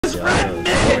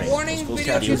Warning,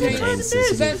 video contains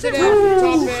sensitive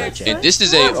topics. And this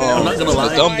is a I'm not gonna lie,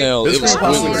 the thumbnail. It was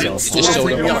Squidward. It just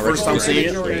showed up on my first time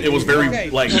seeing it. It was very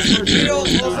like.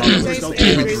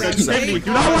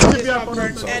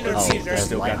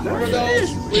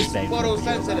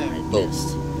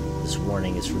 This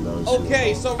warning is for those.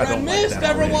 Okay, so red mist,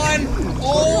 everyone.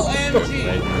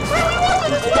 OMG.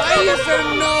 Why is there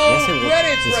no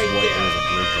credits right there?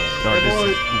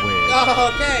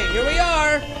 Okay, here we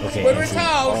are. Squidward's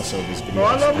house. Also, this video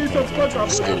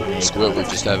Squidward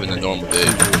just having a normal day.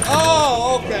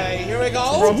 Oh, okay. Here we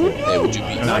go. Hey, would you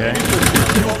be okay?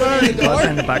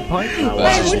 Open the bagpipe.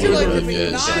 Hey, would you like to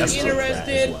be not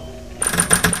interested?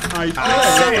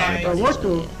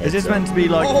 Is this meant to be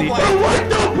like the?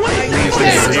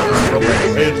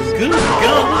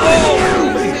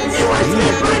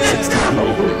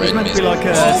 It's meant to be like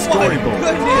a storyboard.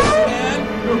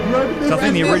 So I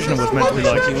think the original was meant to be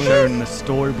like showing the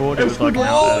storyboard. It was like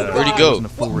where'd he go? A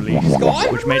full release,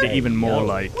 which made it even more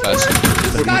like. I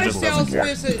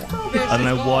don't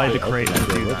know why the creators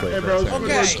do that. Okay,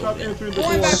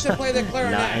 going back to play the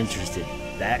clarinet. Not interested.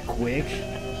 That quick?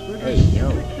 Hey, yo.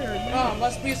 Oh,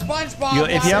 must be SpongeBob.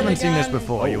 If you haven't seen this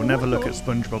before, you'll never look at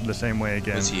SpongeBob the same way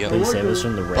again. Please save us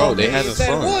from the rain. Oh, they having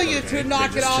fun. Will you two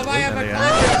knock it off? I have a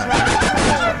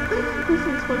contract.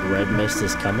 Red mist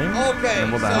is coming. Okay.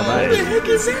 And what the hell that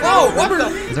is? Oh, what the?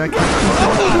 Is that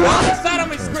What's that on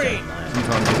my screen?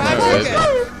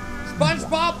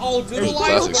 SpongeBob, all doodle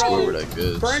Classic eyes, Squidward, I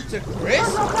guess. burnt to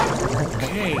crisp?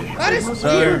 That is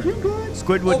weird.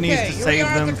 Squidward needs to save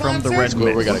them from the red mist.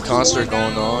 Squidward got a concert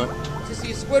going on. To see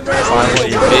Squidward Finally,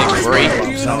 big break.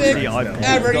 music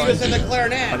ever used in the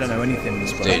clarinet. I don't know anything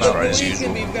Stage The right as belief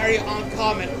can usual. be very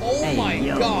uncommon. Oh my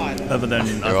god. Other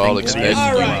than They're all expecting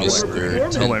Alright.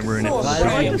 Mr. I won't ruin it.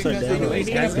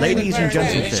 Ladies and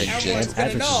gentlemen,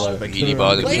 Bikini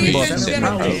Bottom Community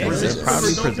Center.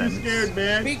 proudly present.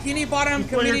 Bikini Bottom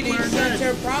Community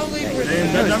Center proudly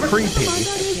presents. That was creepy.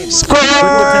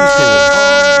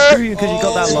 Squidward! Because you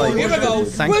got that like. Here we go.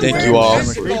 Thank you all.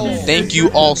 Thank you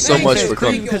all so much for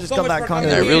coming. Because it's got that kind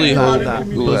of. And I really hope that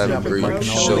we'll have a great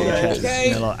show.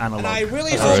 Okay, and I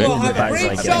really hope Alright. we'll have a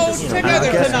great show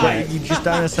together tonight. You just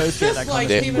don't associate that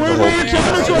kind of. The whole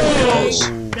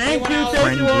Thank you.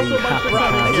 Friendly, happy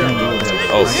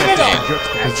Oh, damn.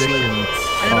 juxtaposition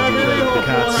of the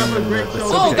cartoon and the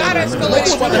Oh, that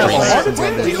escalated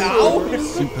quickly now.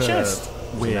 super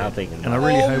weird. And I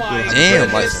really hope we'll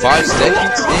Damn, like 5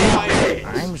 seconds in?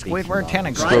 I'm Squidward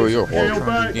Tentacle. Squidward, you're horrible.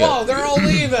 Whoa, Yeah. they're all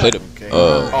leaving. Play the,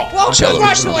 Well, cello.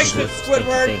 congratulations,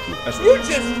 Squidward. Thank you. You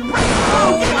just.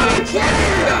 Oh my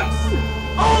god.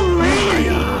 Oh man.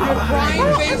 Your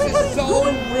crying face is so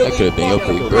really. That could have been your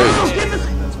pretty great.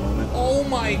 Oh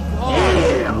my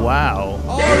god. Wow.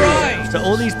 Alright. So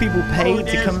all these people paid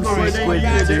to come see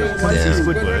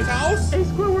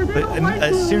Squidward, but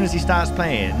as soon as he starts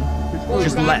playing,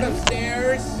 just left.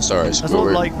 Upstairs. Sorry, That's not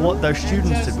Squidward. like what those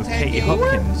students did with Katie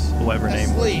Hopkins, or whatever her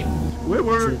name was. Sleep.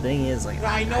 The thing is, like,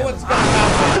 I know what's gonna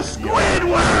happen.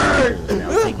 Squidward!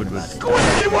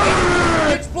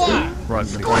 It's black. Right,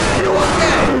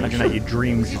 Okay. imagine that your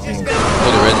dreams just Oh, the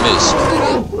red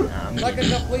mist. Like a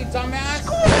complete dumbass.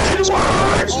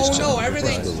 Oh no,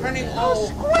 everything's turning all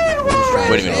red.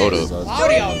 Wait a minute, hold up.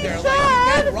 Cloudy out there. Like, you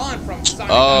can't run from sun.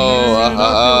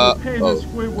 Oh,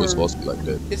 we're supposed to be like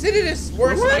that. Is it his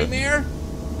worst nightmare?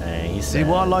 he's See,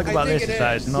 what I like I about think this it is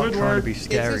that is. it's not trying to be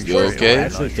scary. You okay?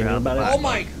 actually thinking about it. Oh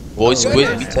my. Boy, Squid,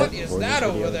 goodness, what is that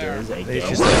over there? It's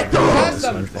just like, That's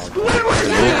some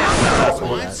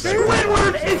monster.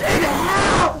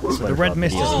 the red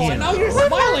mist is Oh, here. and now you're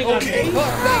smiling on me. You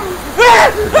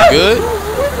good?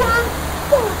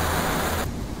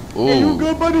 Ooh,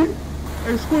 Good buddy.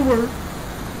 Hey Squidward.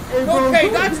 Hey, bro, Okay,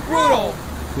 that's brutal.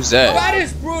 who's that? That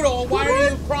is brutal. Why are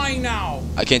you crying now?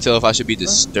 I can't tell if I should be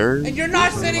disturbed. And you're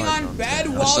not sitting on bed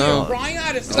while not. you're crying?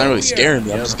 That is It's not really weird. scaring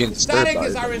me. I'm just getting disturbed Static by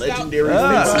is it. Irish Legendary Oh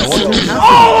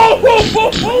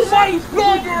my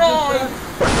god, you're on.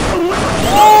 Oh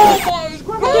my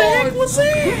god. What's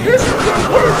that?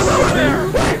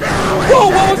 Whoa,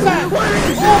 what was that? Oh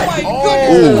my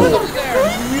goodness.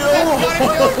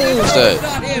 What's up there? What's that?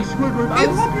 Not him.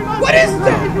 What is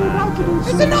that?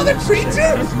 It's another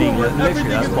creature? Literally,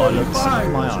 that's why I look in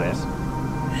my eyes.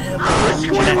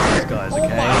 Genetics, guys, Oh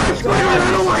okay? my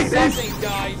god. Something,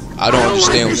 guys. I don't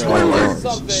understand what's going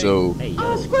on. So, Hey, yo. I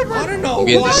don't know I'm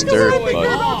getting what's disturbed going by it.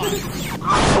 on. Oh,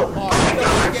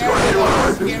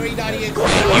 scary daddy. he left, Oh, I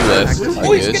he's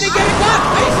gonna guess. get a gun! I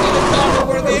see the gun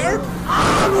over there! No.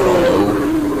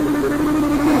 Oh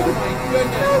my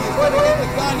goodness, he's gonna get the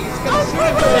gun, he's gonna shoot him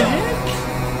in the head!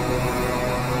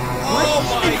 Oh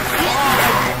my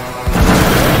god!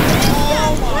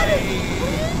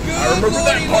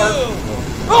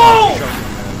 Oh!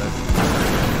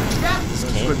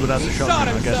 Squidward has a He shotgun. shot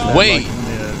I guess himself. they're Wait. like in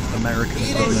the American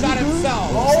He equivalent. shot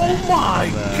himself. Oh my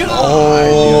god!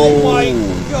 Oh my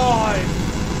god!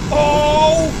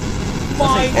 Oh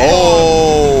my god!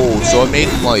 Oh, so it made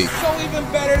him like So even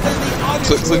better than the other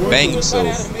click, click, bang himself.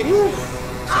 That was so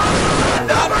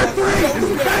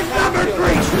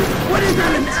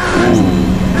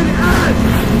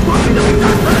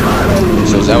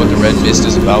So is that what the red mist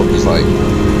is about? It's like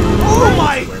Oh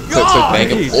my click, click, god! bang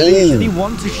him. Did he Oh,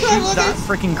 want to shoot that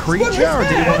freaking creature, or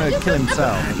did he want to kill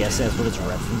himself? I guess that's what it's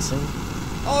referencing.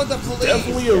 Oh, the police!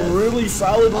 Definitely a really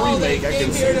solid Oh, they remake. I came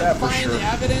can here say to that for find sure. the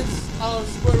evidence of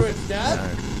Squidward's death?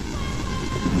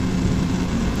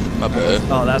 my bad.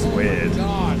 Oh, that's weird.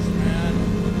 Gosh,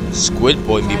 man. Squid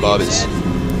boy me bobbins.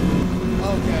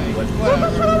 Okay, whatever.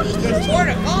 There's more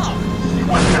to come.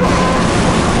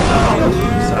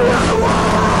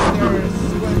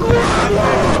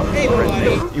 Hey,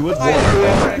 buddy. He was Hi, warned.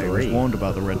 Patrick. He was warned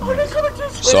about the red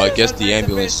mist. So I guess the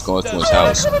ambulance is going to his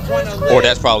house, or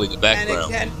that's probably the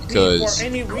background because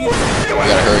we got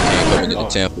a hurricane coming into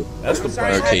Tampa. That's the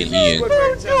Hurricane Ian.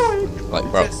 Like,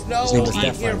 bro, His name his name's is Ian.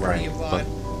 definitely right. Bud.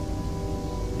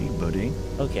 Hey, buddy.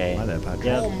 Okay. Hi there, Patrick.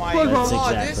 Yeah, Oh my that's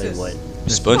god, exactly this is... what.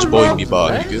 SpongeBob me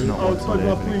bod, you It's good? not what to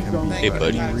live, and it can be Hey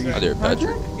buddy, hi there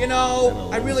Patrick. You know,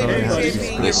 I really appreciate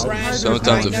being your Listen, friend.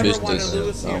 sometimes I a never fish wanna doesn't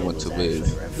lose know you. what to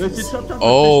live. Oh,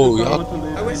 Oh,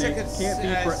 y'all, I wish I could say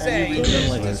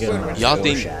Like a good y'all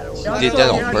think foreshadow. he did that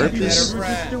on purpose? You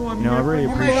know, I really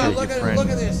appreciate your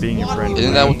friend, being your friend.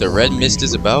 Isn't that what the red mist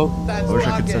is about? I wish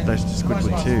I could say that to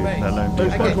Squidward too, let alone be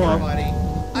I get you, Squidward. buddy.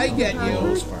 I get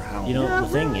you. You know, the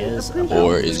thing is,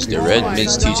 Or is the red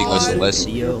mist teaching us a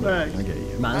lesson? video, I get you.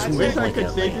 reminds me of like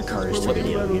a cars to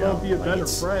video, you know, like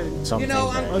it's something You know,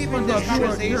 I'm that keeping this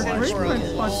conversation for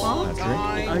a long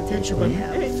time. potentially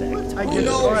have effect. Who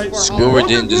knows for how Squidward long?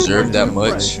 didn't deserve that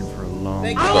much, For a long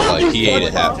Thank but like he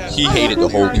hated the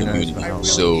whole community.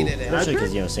 So Especially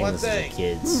because, you know, seeing this as a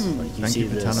kids, like you Thank see you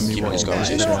for this, telling me Keep what this is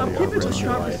conversation going over the rest of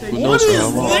your life. who knows for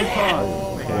how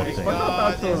long?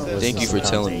 God, Thank you for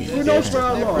telling me. Who knows for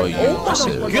how long? Well, you just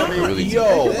said really.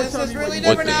 Yo, this is really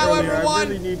What different thing? now, I really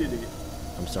everyone. needed it.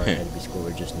 I'm sorry, I had to be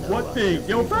Squidward, just know. What thing?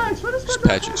 Yo, Fax, what is that?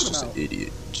 Patrick's just an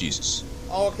idiot. Jesus.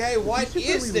 Okay, what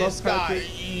is this guy?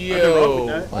 yo,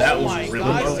 that Oh was my really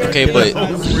God, good. sir. Okay, but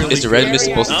is the red mist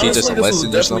supposed to teach us a Honestly, this was lesson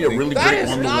or definitely a something? really That great is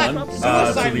one-to-one not to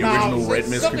suicide the mouse, original Red it's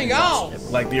Mist something creepypasta.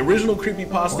 else. Like the original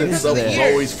creepypasta itself was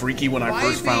Years. always freaky when I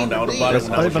first found out about it. There's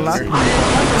When I was overlapping. younger.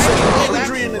 The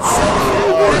imagery in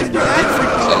itself, Is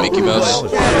that Mickey Mouse?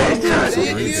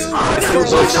 it still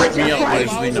does freak me out.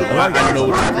 But you know, I know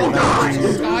what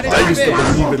you're I used to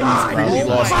believe in these creepy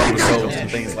lost episodes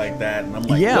and things like that, and I'm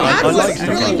like, Yeah, well, I like stuff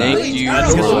like that. Thank you I know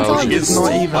for sometimes allowing It's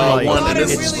not even like, one, and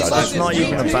this it's is just not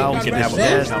even about we can have a the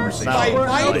good conversation.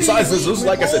 conversation. Besides this is,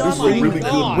 like I said, this is a really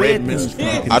good Red Mist.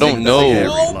 I don't know.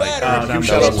 Huge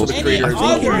shout out to the creators.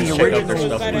 I think in Check the out their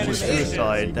original stuff. Which was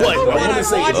suicide, But I want to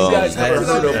say, if you guys haven't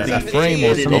heard of a the frame or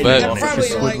edited something, back. on it,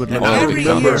 just Squidward Oh, looking the at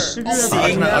number.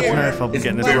 I don't know if I'm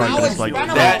getting this right, but it's like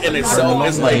that in itself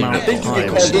is like, I think you can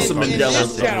call this a Mandela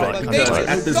effect Thank because you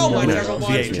at this so much, moment, everyone,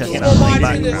 VHS for in the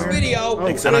watching this background. video.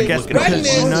 And I guess because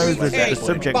you know that the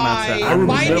subject matter and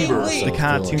the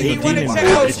cartoon If you you're want to dealing check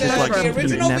with, out it's just like the something you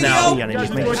original never video, see, and it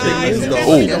just makes guys, it the Oh.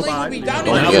 link will be down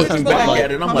in when the I description look back below.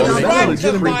 at it, I'm like, is that a Subscribe to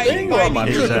legitimate my thing or am I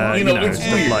It's, tripping? You know, it's it's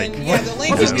weird. like, Yeah, the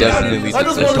link It's will be down in definitely the I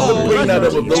just description wanted to below. bring that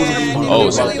up with those of you who Oh, know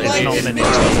so about it's that. not shit. meant to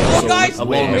Well, guys,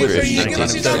 Along make with sure it, you I give guess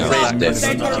us it's a the shot. Red Mist.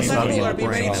 Thanks for the be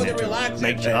ready for the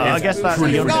relaxation. I guess that's the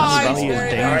Uncanny Valley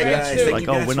is dangerous. Like,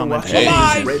 oh, we're not meant to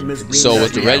Hey. see Red Mist green So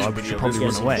was the Mist. red we should probably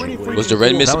run away. was the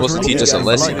red mist supposed to teach us a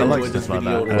lesson? I like stuff like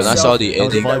that. When I saw the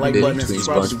ending That like bit button between is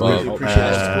probably SpongeBob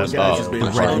appreciated. and It's been my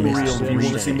unreal. friend, If you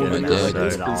want to see more My videos like dad.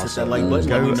 this, please hit that like button.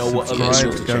 Let me know what other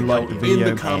subscribe, videos to go check like out the in video, the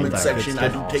and comment that section. good I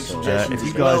do stuff. take suggestions. If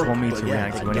you as well. guys want me to But yeah,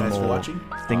 react to thank you any guys for more watching.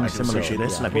 things similar to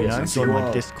this, let me know. Join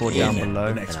my Discord down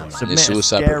below. Submit a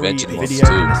suicide scary prevention ones video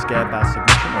too. in the Scare Bass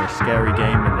submission, or a scary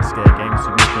game in the Scare Game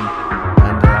submission,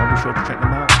 and I'll be sure to check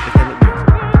them out if they look good.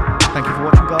 Thank you for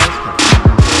watching, guys.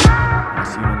 I'll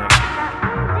see you in the next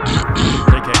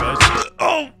one. Take care,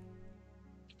 guys.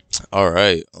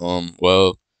 Alright,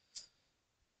 well,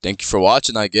 thank you for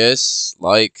watching, I guess.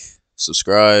 Like,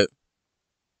 subscribe.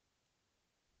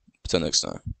 Until next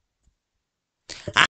time.